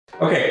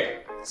Okay,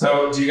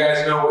 so do you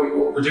guys know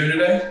what we're doing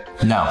today?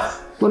 No.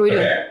 What are we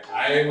doing?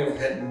 I went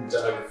ahead and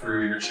dug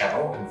through your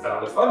channel and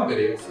found a fun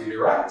video for you to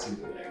react to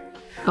today.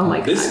 Oh my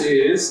God. This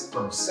is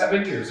from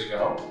 7 years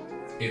ago.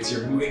 It's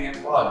your moving in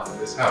vlog for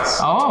this house.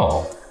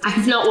 Oh. I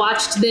have not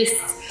watched this.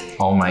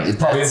 Oh my.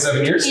 Probably in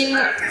 7 years? In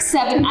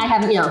 7, I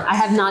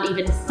have not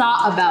even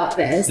thought about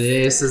this.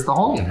 This is the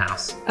Hogan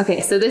house.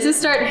 Okay, so this is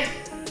starting.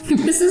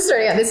 This is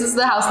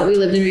the house that we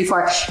lived in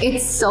before.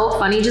 It's so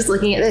funny just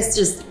looking at this,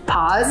 just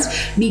paused,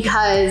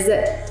 because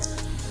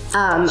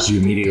Did you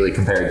immediately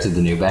compare it to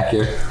the new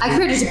backyard? I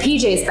compared it to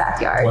PJ's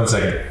backyard. 1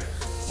 second.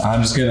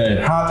 I'm just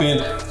gonna hop in.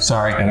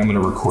 Sorry, and I'm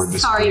gonna record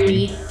this. Sorry,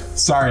 me.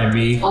 Sorry,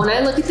 me. When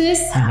I look at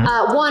this,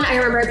 one, I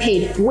remember I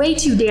paid way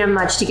too damn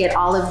much to get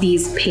all of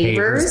these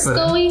pavers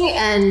going,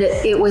 and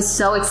it was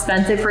so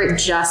expensive for it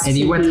just and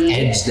to you went be...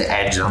 edge to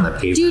edge on the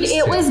pavers. Dude,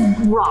 it was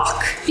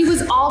rock. It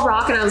was all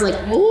rock, and I was like,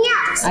 yeah.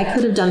 I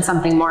could have done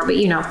something more, but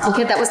you know,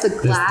 okay, that was the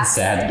glass. That's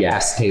the sad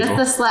gas table.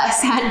 That's the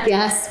sad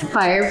gas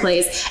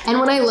fireplace. And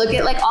when I look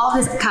at like all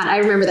of this, God, I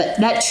remember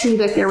that tree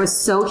back there was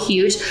so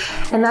huge,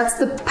 and that's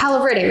the Palo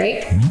Verde,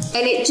 right?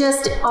 And it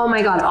just, oh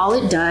my God, all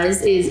it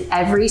does is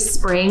every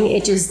spring,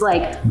 it just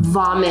like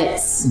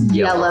vomits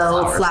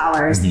yellow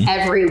flowers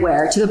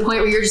everywhere, to the point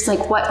where you're just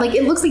like, what? Like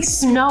it looks like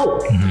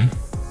snow.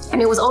 And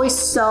it was always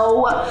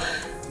so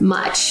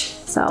much.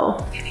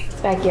 So This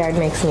backyard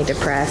makes me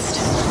depressed.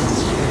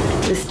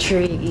 This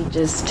tree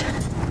just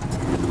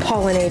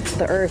pollinates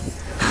the earth.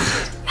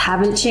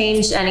 haven't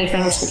changed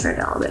anything. Let's turn it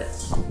down a bit.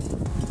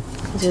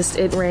 Just,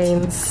 it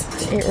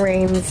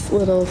rains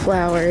little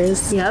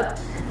flowers. Yep.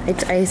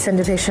 I sent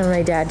a picture of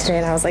my dad today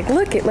and I was like,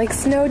 look, it like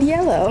snowed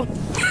yellow.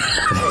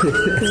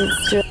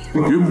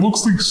 It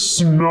looks like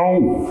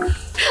snow.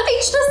 I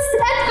just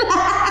said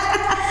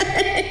that.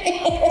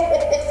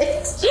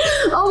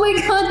 Oh my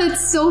God,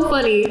 that's so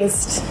funny.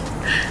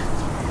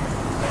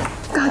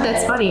 God,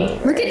 that's funny.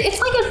 Look at, it's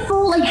like a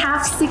full like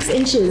half 6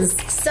 inches.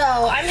 So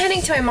I'm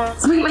heading to my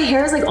mom's. I mean, my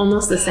hair is like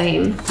almost the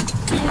same,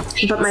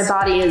 but my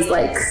body is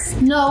like,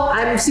 no,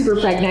 I'm super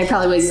pregnant. I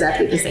probably was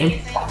exactly the same.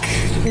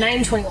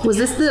 9:21. Was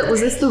this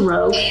the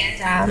Rogue?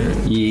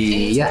 And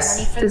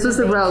yes. This was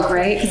the Rogue,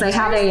 right? Because I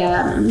had a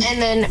and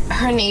then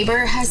her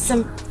neighbor has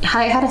some.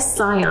 I had a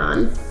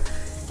Scion,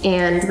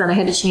 and then I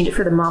had to change it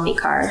for the mommy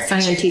car,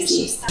 Scion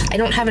TC. I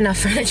don't have enough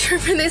furniture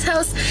for this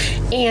house,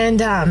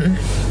 and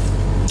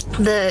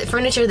the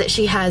furniture that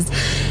she has,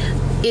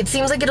 it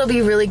seems like it'll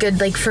be really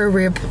good, like for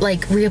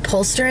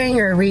reupholstering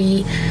or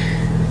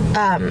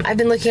I've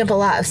been looking up a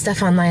lot of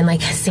stuff online,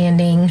 like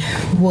sanding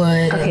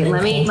wood. Okay,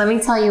 let me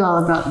tell you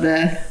all about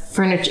the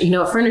furniture. You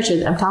know what furniture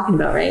that I'm talking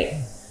about, right?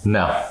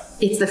 No.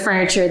 It's the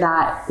furniture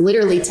that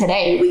literally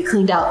today we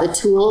cleaned out the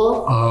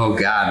tool. Oh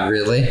God,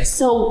 really?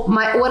 So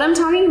what I'm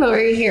talking about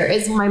right here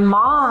is my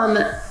mom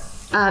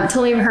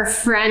told me her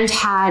friend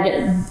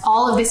had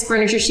all of this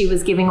furniture she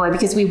was giving away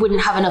because we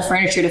wouldn't have enough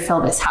furniture to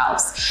fill this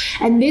house.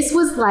 And this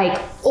was like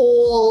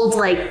old,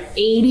 like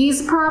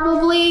 80s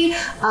probably,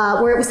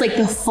 where it was like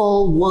the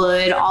full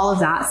wood, all of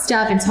that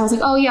stuff. And so I was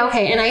like, oh yeah,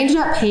 okay. And I ended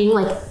up paying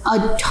like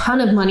a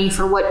ton of money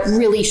for what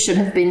really should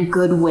have been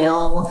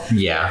Goodwill.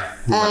 Yeah.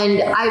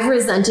 And I've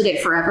resented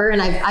it forever.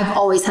 And I've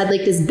always had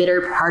like this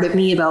bitter part of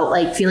me about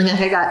like feeling like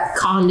I got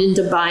conned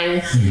into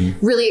buying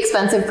really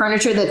expensive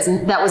furniture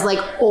that was like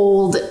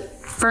old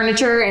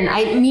furniture. And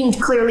I mean,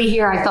 clearly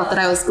here I thought that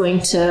I was going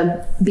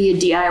to be a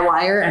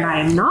DIYer, and I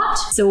am not.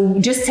 So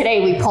just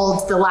today we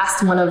pulled the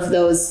last one of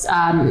those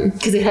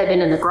because it had been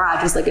in the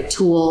garage. It was like a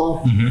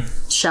tool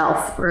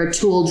shelf or a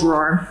tool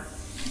drawer.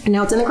 And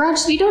now it's in the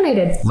garage to be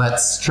donated.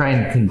 Let's try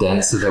and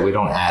condense so that we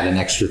don't add an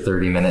extra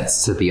 30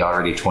 minutes to the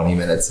already 20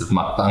 minutes of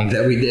mukbang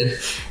that we did.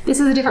 This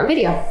is a different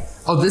video.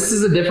 Oh, this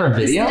is a different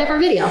video? This is a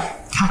different video.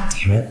 God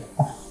damn it.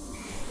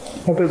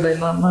 How did they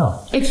not know?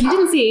 If you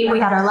didn't see, we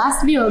had our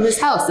last meal in this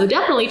house, so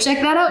definitely check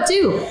that out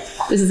too.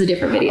 This is a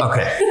different video.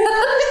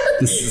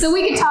 Okay. So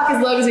we can talk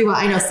as long as we want.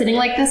 I know, sitting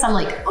like this, I'm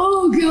like,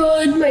 oh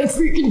God, my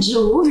freaking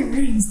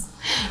shoulders.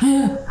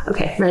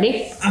 Okay,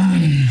 ready?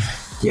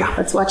 Yeah.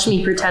 Let's watch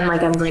me pretend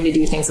like I'm going to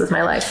do things with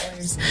my life.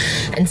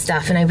 And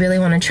stuff, and I really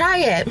want to try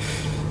it.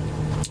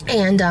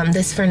 And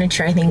this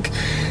furniture, I think,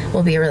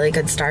 will be a really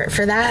good start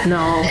for that. No.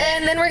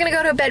 And then we're gonna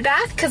go to a Bed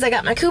Bath because I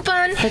got my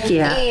coupon. Heck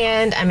yeah.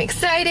 And I'm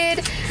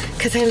excited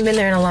because I haven't been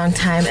there in a long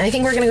time. And I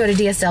think we're gonna go to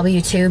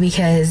DSW too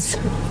because,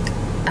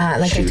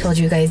 like I told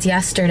you guys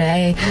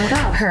yesterday,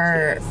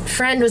 her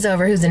friend was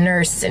over who's a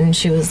nurse, and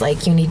she was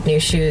like, "You need new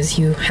shoes.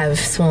 You have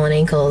swollen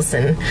ankles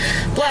and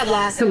blah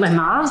blah." So my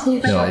mom?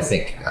 No, I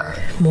think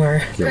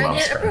More your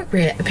mom's pregnant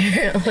appropriate,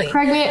 apparently.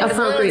 Pregnant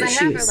appropriate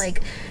As long as shoes. I have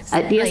her,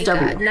 At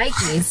DSW.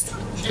 Nikes.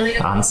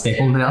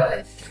 unstable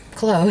now.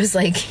 Clothes,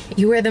 like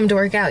you wear them to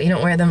work out. You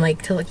don't wear them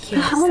like to look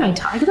cute. How am I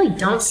talking? Like,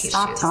 don't Cute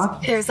stop shoes.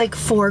 talking. There's like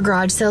 4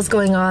 garage sales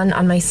going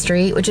on my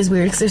street, which is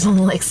weird because there's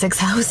only like 6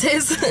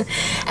 houses.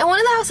 And one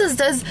of the houses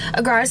does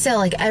a garage sale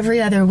like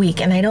every other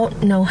week, and I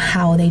don't know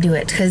how they do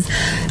it because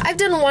I've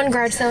done one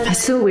garage sale.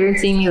 It's so weird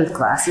seeing me with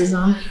glasses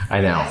on. I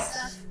know.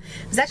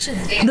 It's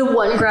actually The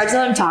one garage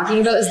that I'm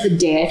talking about is the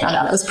day I found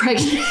out I was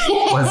pregnant.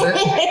 Was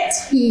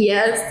it?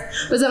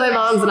 Yes. It was at my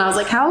mom's and I was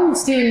like, how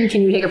soon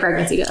can you take a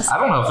pregnancy test? I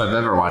don't know if I've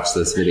ever watched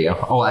this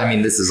video. Oh, I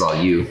mean, this is all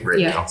you right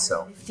Yeah. now,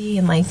 so.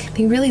 and like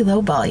they really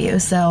lowball you,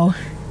 so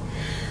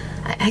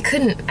I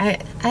couldn't.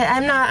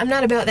 I'm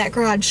not about that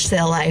garage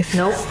sale life.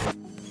 Nope.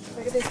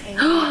 Look at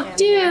this.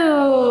 Dude.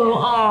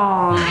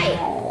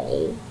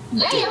 Aww.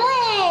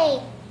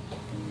 Leia.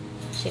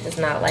 She does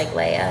not like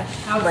Leia.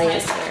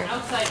 Leia's here.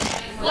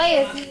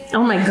 Leia's.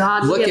 Oh my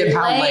god. Look at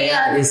how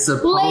Leia is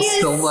supposed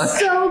to look.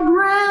 So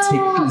brown. Take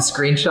a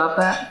screenshot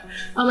that.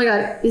 Oh my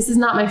god, this is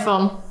not my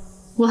phone.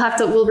 We'll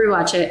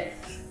rewatch it.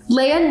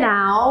 Leia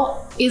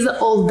now is an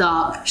old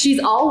dog. She's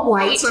all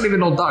white. It's not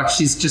even old dog.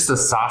 She's just a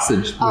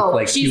sausage with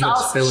like too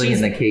much filling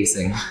in the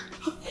casing.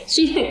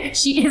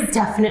 She is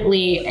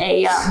definitely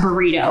a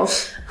burrito,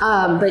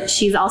 but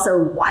she's also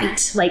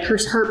white. Like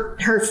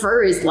her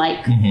fur is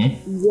like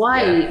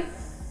white.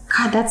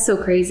 God, that's so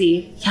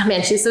crazy. Yeah,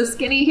 man, she's so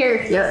skinny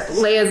here. Yeah,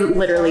 Leia's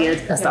literally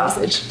a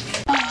sausage.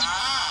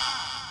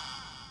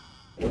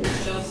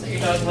 Your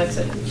dog likes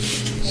it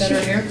better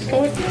here.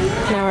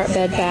 Now we're at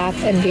Bed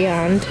Bath and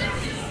Beyond.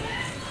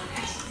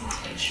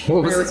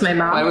 What was, Where was my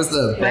mom? Why was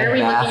the Why are we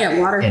Bed looking at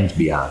water? and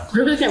Beyond?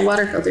 We're looking at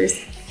water filters.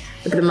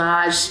 Look at the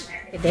Maj.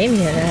 Good name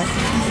here,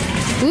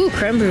 that. Ooh,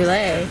 creme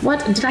brulee.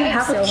 What? Did I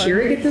have a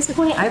Keurig at this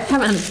point? I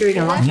haven't had a Keurig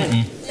in a long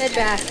time. Bed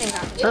Bath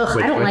and Beyond.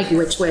 Ugh, I don't like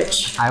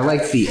which. I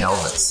like the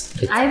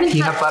Elvis. It's I haven't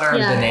peanut had- butter and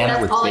yeah, banana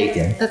that's with all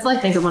bacon. That's all I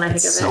think of when I think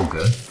It's of so it.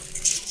 good.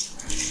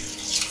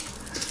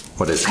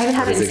 What is? I haven't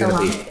had what it is in so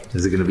gonna long. be?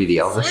 Is it gonna be the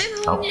Elvis?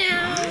 Oh.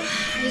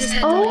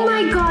 Oh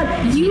my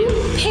god, you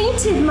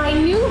painted my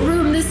new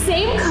room the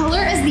same color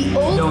as the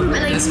old No, room,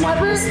 and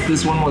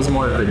this one was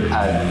more of a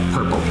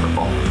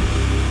purple.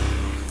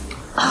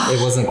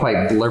 It wasn't quite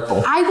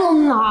blurple. I will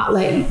not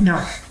let you.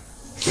 No.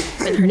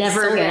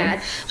 Never So again.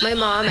 bad. My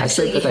mom I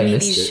actually said that gave I me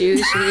missed these it.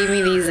 shoes. She gave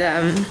me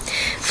these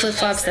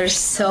flip-flops. They're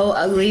so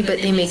ugly,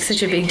 but they make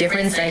such a big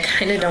difference that I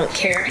kind of don't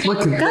care. Look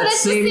at God, that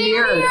it's the same same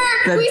mirror. mirror.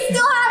 That We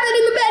still have it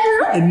in the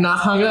bedroom. and not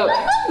hung up.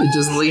 It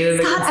just leaning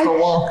against the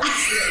wall.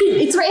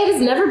 It's right. It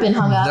has never been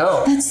hung up.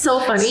 No. That's so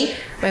funny.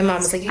 My mom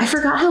was like, I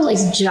forgot how like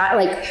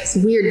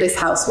weird this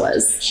house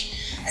was.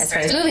 as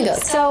far as moving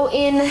goes. So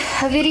in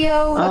a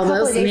video a couple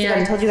of days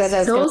ago, I told you guys I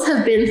was those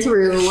have been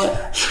through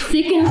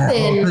thick and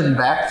And thin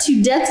back.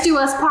 to death do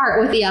us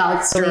part with the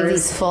Alex going to leave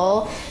stories. these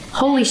full.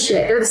 Holy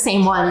shit, they're the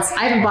same ones.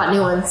 I haven't bought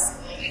new ones.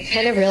 I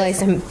kind of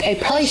realized I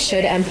probably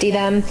should empty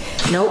them.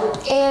 Nope.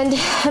 And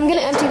I'm going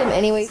to empty them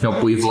anyway.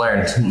 Nope, we've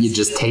learned. You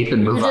just tape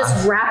and move You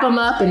just on. wrap them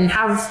up and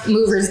have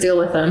movers deal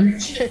with them.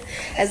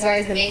 As far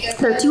as the makeup,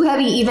 They're too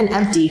heavy, even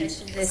empty.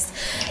 this,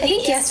 I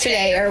think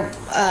yesterday or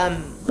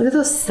Look at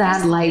those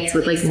sad lights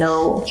with like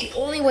no. the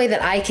only way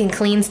that I can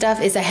clean stuff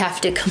is I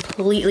have to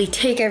completely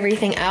take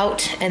everything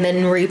out and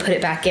then re-put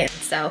it back in.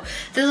 So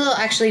this will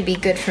actually be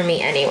good for me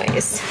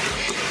anyways.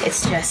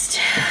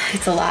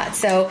 It's a lot.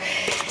 So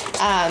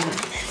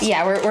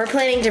yeah, we're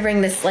planning to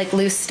bring this like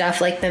loose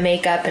stuff like the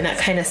makeup and that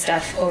kind of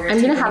stuff over.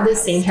 I'm gonna have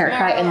this same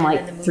haircut in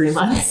like 3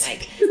 months.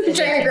 Like, I'm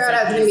trying to grow it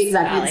out to be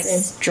exactly the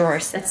same.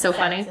 Drawers. That's so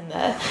funny. In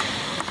the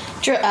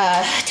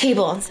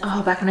table and stuff.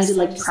 Oh, back when I did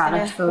like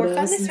product gonna work on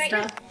photos this and right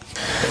stuff.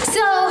 So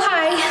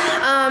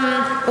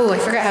hi. Oh, I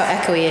forgot how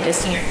echoey it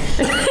is here.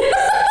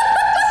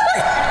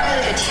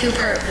 A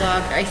 2-part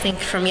vlog, I think,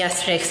 from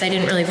yesterday because I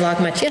didn't really vlog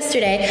much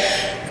yesterday.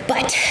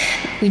 But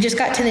we just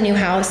got to the new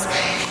house.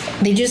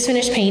 They just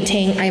finished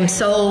painting. I'm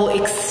so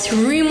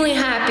extremely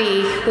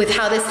happy with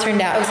how this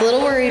turned out. I was a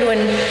little worried when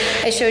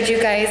I showed you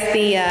guys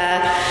the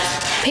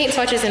paint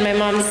swatches in my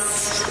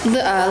mom's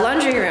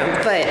laundry room,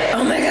 but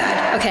oh my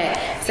god.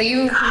 Okay, so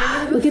you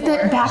remember Look at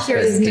that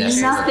backyard is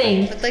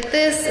nothing. looked like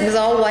this. It was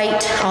all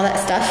white, all that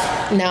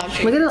stuff. Now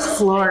Look at those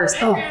floors.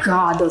 Oh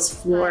god, those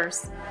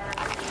floors.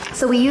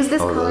 So we used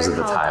this Oh, color. those are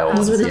the called- tile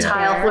Those were the ones, yeah.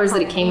 tile floors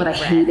that it came with. I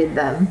hated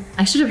them.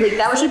 I should have like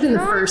that should have been the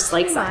first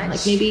like sign.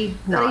 Like maybe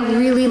not. I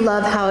really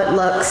love how it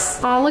looks.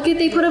 Oh look at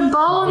they put a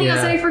ball on the Yeah.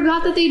 outside. I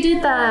forgot that they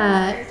did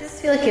that. I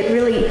just feel like it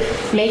really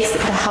makes the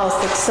house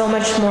look so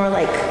much more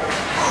like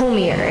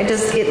homier.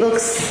 It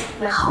looks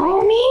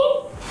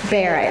Homie.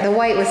 bare. The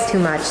white was too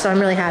much, so I'm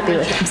really happy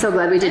with it. I'm so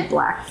glad we did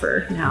black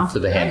for now. For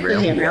the handrail.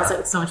 The handrails, like,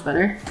 it's so much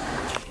better.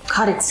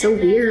 God, it's so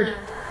weird.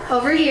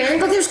 Over here.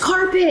 Look, there's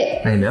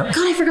carpet. I know. God,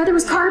 I forgot there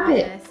was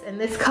carpet. And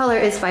this color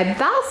is by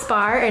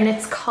Valspar, and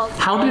it's called.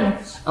 How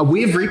did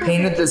we have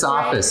repainted this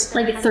office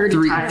Like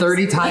 30 times.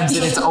 30 times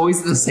and it's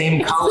always the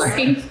same color.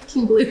 Same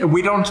fucking blue.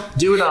 We don't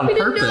do it on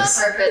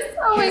purpose.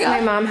 Oh my Here's my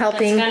god. mom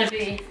helping it.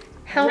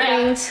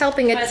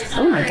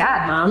 Oh my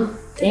god, mom.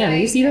 Damn,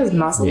 you see those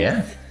muscles?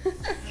 Yeah.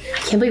 I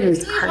can't believe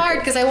there's carpet. Hard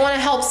because I want to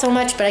help so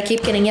much, but I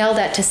keep getting yelled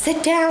at to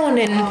sit down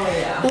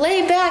and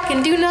lay back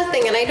and do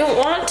nothing, and I don't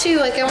want to.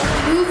 Like I want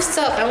to move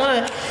stuff. I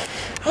want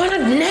to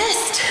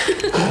nest.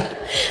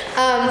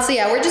 So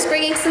yeah, we're just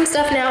bringing some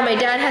stuff now. My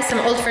dad has some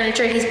old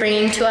furniture he's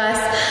bringing to us.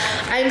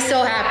 I'm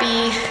so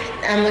happy.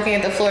 I'm looking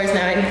at the floors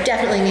now. I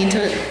definitely need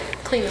to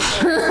clean the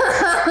floors.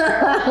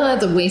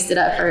 That's a wasted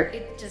effort.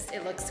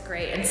 It looks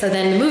great. And so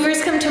then the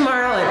movers come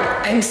tomorrow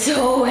and I'm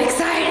so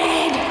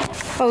excited.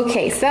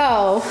 Okay,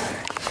 so.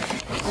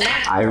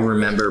 I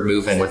remember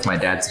moving with my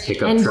dad's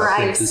pickup truck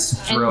and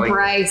just throwing.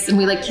 And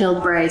we like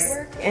killed Bryce.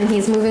 And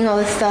he's moving all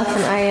this stuff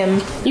and I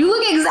am. You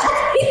look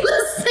exactly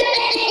the same.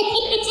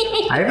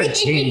 I haven't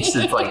changed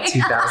since like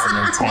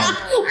 2010.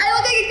 I look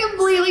like a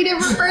completely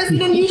different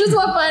person and you just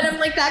walk by and I'm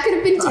like, that could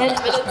have been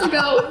 10 minutes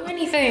ago.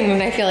 Anything,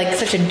 and I feel like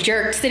such a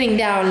jerk sitting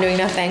down doing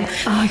nothing.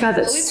 Oh my god,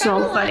 that's so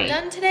funny.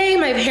 Done today.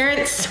 My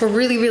parents were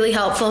really, really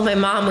helpful. My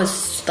mom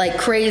was like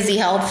crazy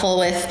helpful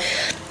with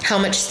how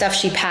much stuff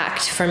she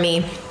packed for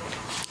me.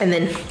 And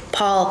then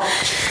Paul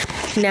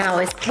now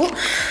is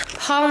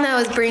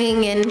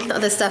bringing in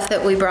the stuff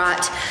that we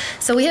brought.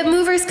 So we have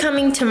movers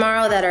coming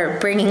tomorrow that are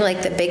bringing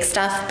like the big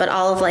stuff, but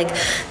all of like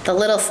the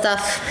little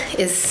stuff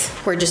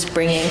we're just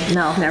bringing.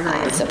 No, never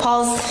mind. So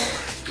Paul's.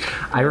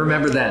 I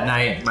remember that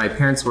night my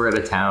parents were out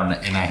of town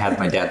and I had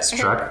my dad's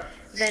truck.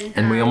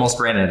 And we almost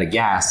ran out of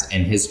gas,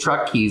 and his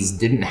truck keys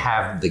didn't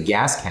have the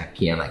gas cap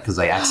key on it because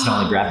I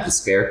accidentally grabbed the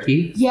spare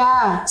key.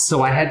 Yeah.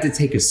 So I had to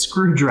take a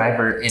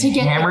screwdriver and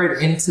hammer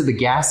it into the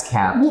gas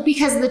cap. Well,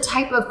 because the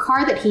type of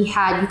car that he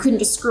had, you couldn't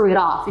just screw it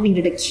off. It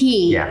needed a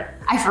key. Yeah.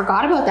 I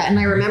forgot about that, and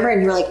I remember,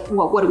 and you were like,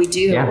 well, what do we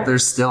do? Yeah,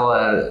 there's still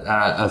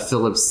a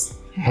Phillips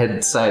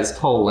head-sized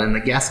hole in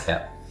the gas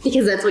cap.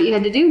 Because that's what you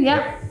had to do, yeah.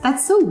 Yep.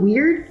 That's so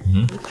weird.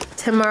 Mm-hmm.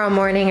 Tomorrow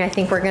morning, I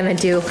think we're gonna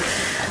do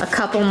a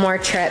couple more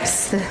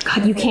trips.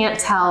 God, you can't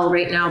tell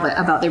right now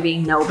about there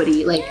being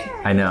nobody. Like,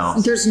 I know.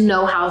 There's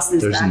no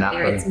houses There's back nothing.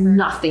 there. It's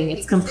nothing.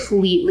 It's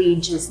completely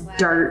just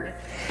dirt.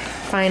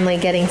 Finally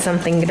getting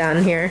something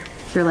done here.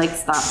 You're like,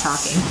 stop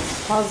talking.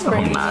 Paul's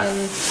bringing in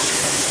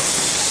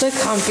the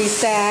comfy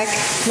stack,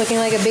 looking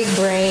like a big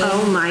brain.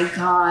 Oh my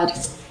god.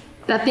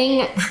 That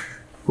thing...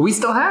 We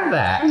still have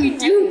that. You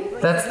do.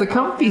 That's the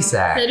comfy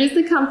sack. That is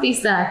the comfy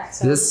sack.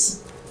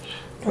 This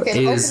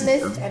is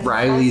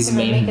Riley's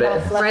main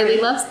bed.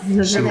 Riley loves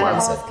it. She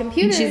loves it. And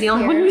she's the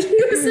only one who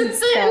uses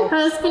it.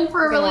 Has been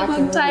for a really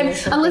long time.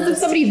 Unless it's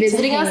somebody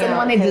visiting us, and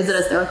when they visit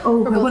us, they're like,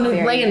 oh, I want to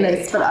lay in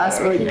this. But us,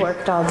 we're He like,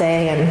 worked all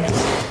day and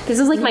this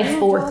is like my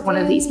fourth one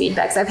of these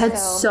beanbags. I've had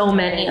so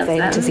many of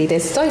them. to see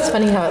this. It's always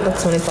funny how it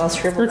looks when it's all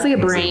scribbled. It looks like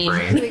a brain.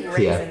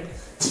 Yeah.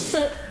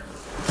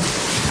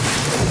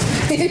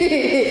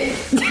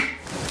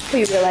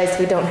 We realized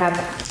we don't have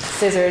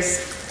scissors,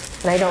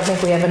 and I don't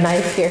think we have a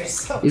knife here.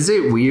 So. Is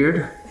it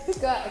weird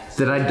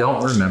that I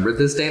don't remember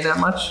this day that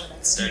much?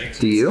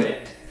 Do you?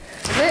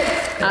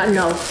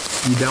 No.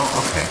 You don't?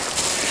 Okay.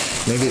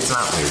 Maybe it's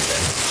not weird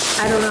then.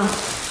 I don't know.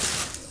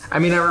 I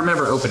mean, I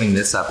remember opening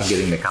this up and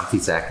getting the comfy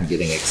sack and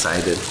getting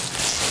excited.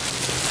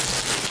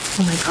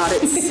 Oh my god,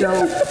 it's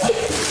so...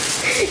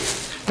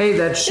 Hey,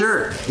 that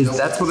shirt,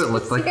 that's what it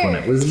looked like when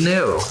it was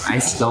new. I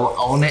still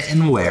own it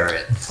and wear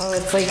it. Oh,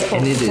 it's like,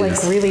 And it like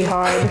is. really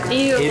hard.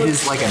 Ew. It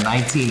is like a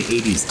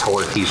 1980s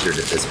tour t-shirt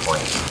at this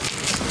point.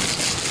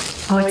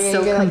 Oh, it's yeah, so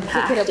you gotta, like,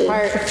 compacted. pick it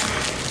apart.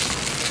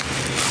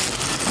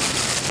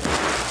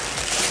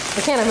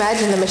 I can't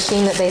imagine the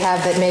machine that they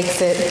have that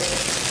makes it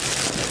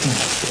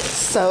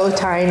so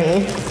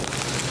tiny.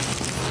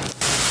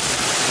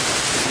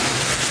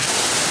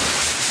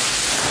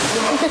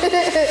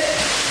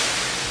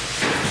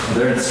 Are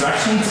there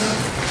instructions?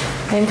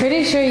 I'm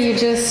pretty sure you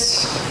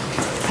just,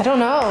 I don't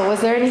know,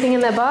 was there anything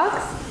in that box?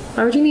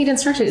 Why would you need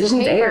instructions? There's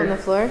There's paper on the air.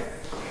 floor.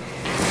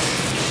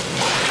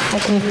 I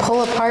can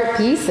pull apart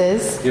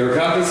pieces. Your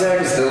comfy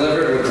sack is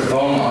delivered with the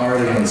foam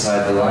already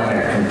inside the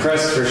liner.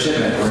 Compressed for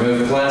shipment.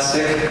 Remove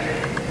plastic.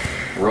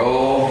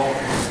 Roll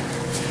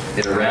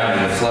it around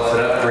and fluff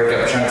it up. Break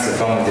up chunks of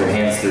foam with your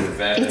hands through the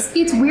vacuum.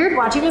 It's weird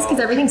watching this because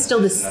everything's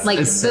still like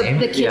The same?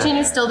 the kitchen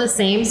Yeah. is still the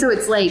same, so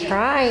it's like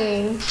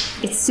Trying.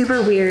 it's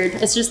super weird.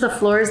 It's just the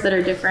floors that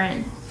are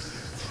different.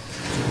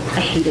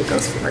 I hated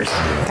those floors.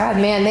 God,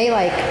 man, they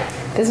like,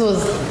 this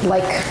was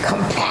like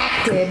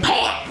compacted.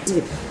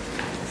 Dude.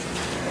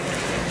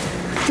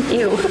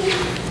 Ew.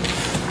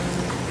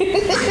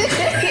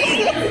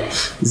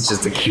 It's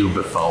just a cube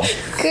of foam.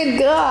 Good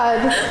God.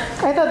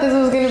 I thought this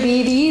was going to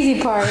be the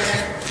easy part.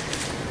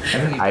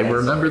 I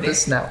remember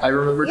this now. I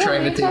remember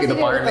trying to take it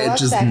apart and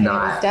it's just It was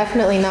not.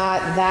 definitely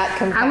not that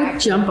compact. I would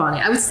jump on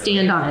it. I would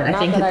stand on it. I Not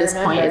think that at I this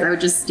point remember. is I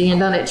would just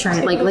stand on it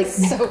trying to like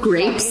So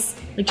grapes,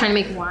 like trying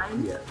to make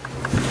wine. Yeah.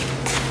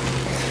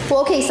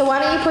 Well, okay, so why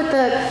don't you put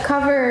the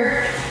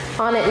cover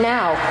on it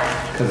now?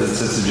 Because it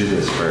says to do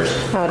this first.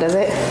 Oh, does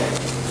it?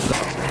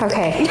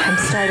 Okay, I'm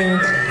starting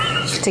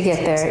to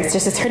get there. It's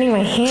just, it's hurting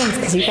my hands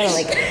because you gotta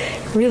like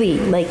really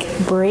like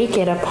break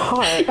it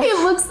apart.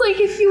 It looks like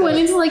if you went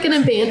into like an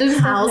abandoned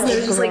house and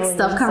there's just like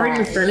stuff covering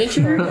your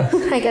furniture.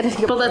 I gotta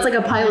But that's like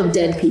a pile of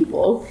dead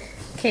people.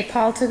 Okay,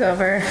 Paul took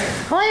over.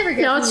 All I ever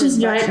get Now it's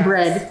just giant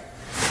bread.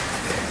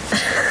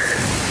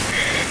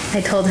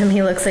 I told him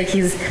he looks like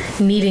he's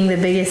kneading the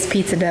biggest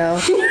pizza dough.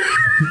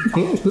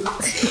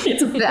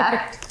 It's a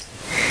fact.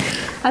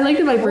 I like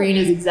that my brain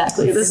is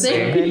exactly the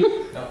same.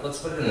 No, let's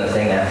put it in the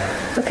thing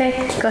now. Okay,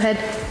 go ahead.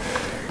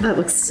 That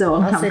looks so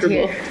I'll sit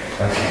uncomfortable. here.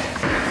 Okay.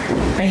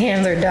 My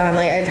hands are done.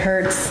 Like, it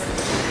hurts.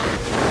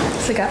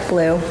 So I got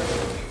blue.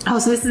 Oh,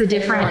 so this is a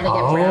different.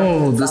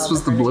 Oh, this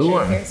was the blue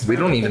one. We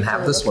don't even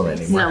have this one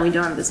anymore. No, we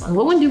don't have this one.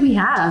 What one do we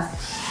have?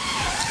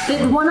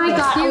 The one I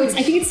got, I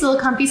think it's still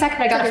a comfy set,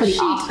 but I got it for the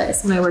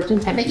office when I worked in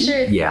Tempe. Make sure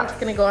it's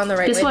gonna go on the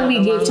right way. This one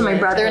we gave to my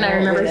brother, and I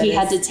remember he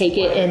had to take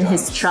it in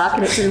his truck,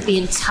 and it took the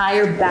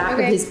entire back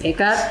of his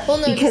pickup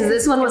because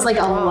this one was like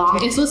a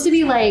long. It's supposed to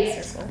be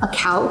like a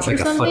couch or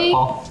something.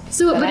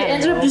 So, but it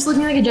ended up just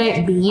looking like a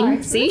giant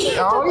bean. See?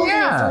 Oh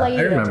yeah,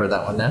 I remember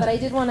that one now. But I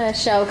did want to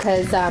show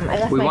because I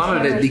left we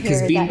wanted it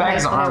because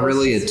beanbags aren't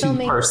really a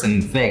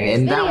two-person thing,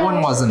 and that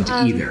one wasn't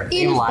either.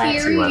 They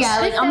lied to us. Yeah,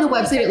 like on the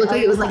website, it looked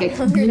like it was like a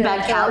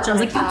beanbag couch. I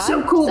was like, that's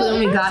so cool. But then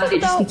when we got it, it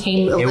just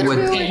became a little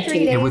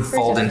it would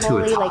fold into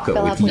a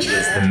taco if you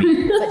used the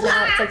meat. But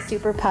now it's like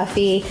super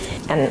puffy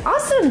and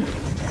awesome.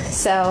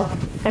 So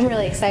I'm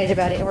really excited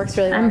about it. It works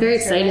really well. I'm very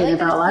excited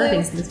about a lot of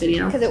things in this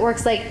video because it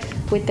works like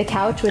with the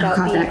couch without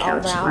being that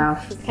couch. all Wow,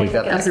 round. we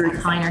got that as a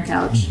recliner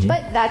couch.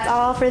 But that's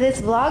all for this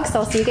vlog. So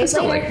I'll see you guys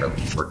later. I still like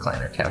the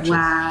recliner couches.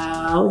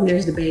 Wow,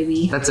 there's the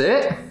baby. That's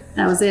it?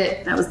 That was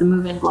it. That was the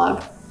move-in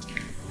vlog.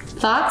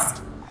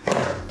 Thoughts?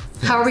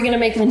 How are we gonna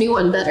make the new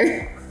one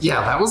better?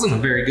 Yeah, that wasn't a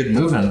very good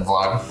move-in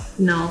vlog.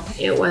 No,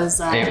 it was.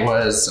 It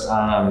was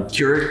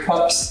Keurig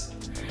cups.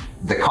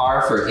 The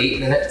car for 8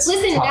 minutes.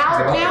 Listen,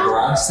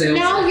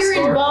 now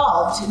you're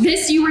involved.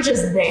 This, you were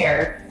just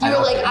there. You were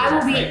like, I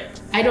will be.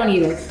 I don't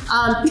either.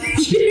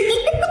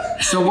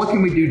 So what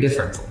can we do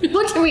differently?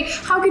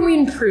 How can we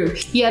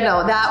improve? Yeah,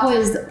 no, that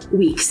was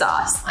weak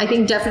sauce. I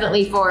think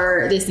definitely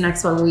for this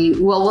next one,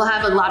 we'll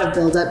have a lot of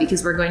build up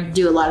because we're going to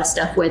do a lot of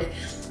stuff with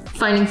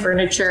finding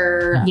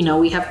furniture. You know,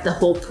 we have the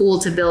whole pool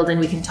to build, and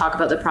we can talk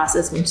about the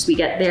process once we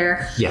get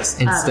there. Yes,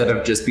 instead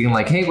of just being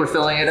like, hey, we're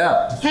filling it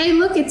up. Hey,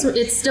 look, it's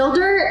still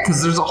dirt.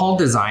 Because there's a whole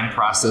design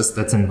process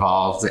that's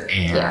involved.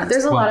 And yeah,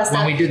 there's a lot of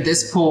stuff. When we did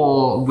this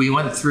pool, we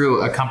went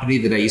through a company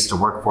that I used to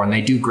work for, and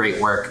they do great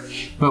work,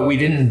 but we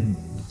didn't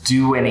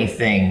do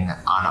anything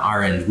on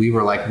our end. We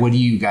were like, what do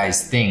you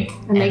guys think?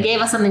 And they gave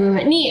us something we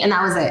went neat, and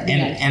that was it.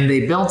 And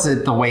they built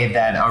it the way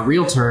that a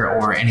realtor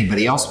or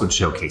anybody else would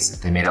showcase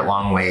it. They made it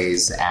long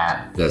ways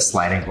at the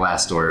sliding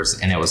glass doors,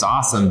 and it was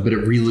awesome, but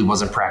it really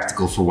wasn't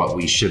practical for what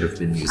we should have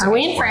been using. Are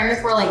we in frame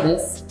if we're like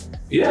this?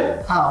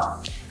 Yeah.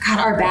 Oh, God,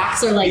 our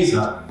backs are like... He's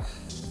not.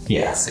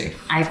 Yeah, see.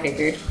 I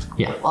figured.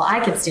 Yeah. Well, I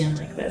could stand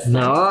like this.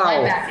 No.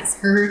 My back is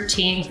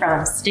hurting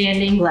from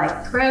standing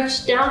like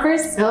crouched down for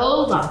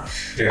so long.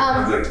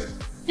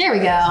 There we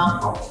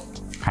go.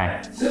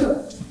 Hi.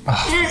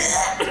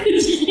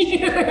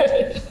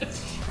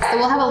 So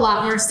we'll have a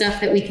lot more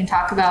stuff that we can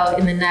talk about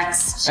in the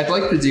next. I'd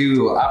like to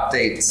do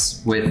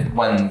updates with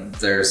when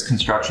there's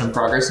construction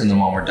progress, and then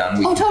when we're done,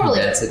 we can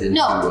condense it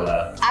into.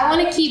 I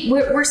want to keep.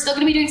 We're still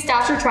going to be doing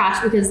stash or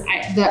trash because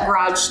that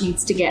garage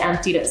needs to get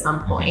emptied at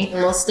some point,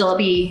 and we'll still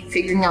be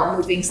figuring out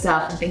moving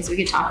stuff and things we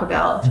could talk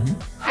about.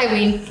 Hi,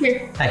 Wayne. Come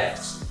here. Hey.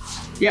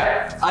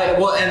 Yeah,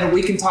 well, and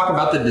we can talk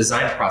about the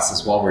design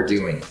process while we're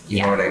doing it.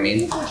 You know what I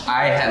mean?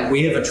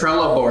 We have a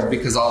Trello board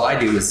because all I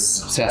do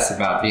is obsess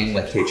about being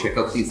like, hey, check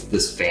out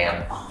this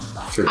fan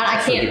for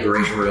the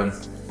great room.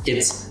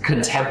 It's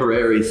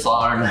contemporary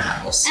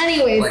farmhouse.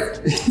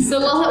 Anyways, so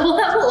we'll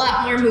have a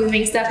lot more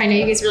moving stuff. I know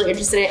you guys are really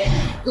interested in it.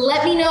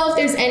 Let me know if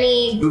there's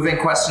any moving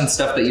question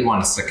stuff that you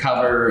want us to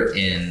cover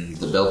in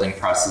the building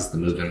process, the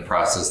move-in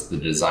process, the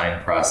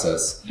design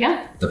process.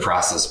 Yeah. The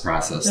process of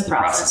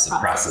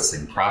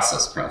processing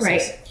process.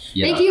 Right.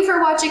 Yeah. Thank you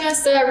for watching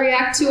us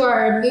react to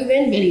our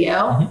move-in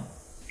video.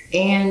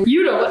 And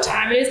you know what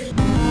time it is.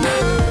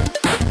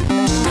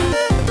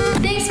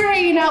 Thanks for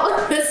hanging out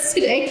with us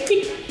today.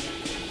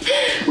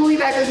 We'll be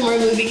back with more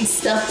moving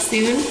stuff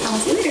soon. I'll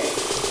see you later.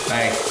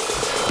 Bye.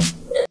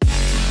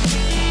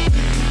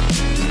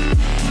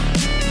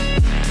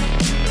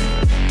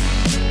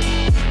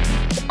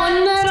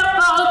 One night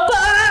about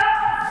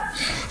that,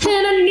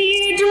 and I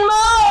need you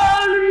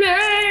more than me.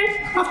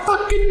 I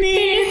fucking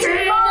need you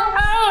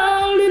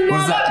more. What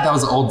was that? That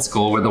was old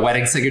school where the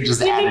wedding singer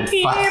just added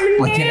fuck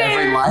like in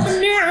every line.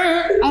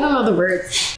 I don't know the words.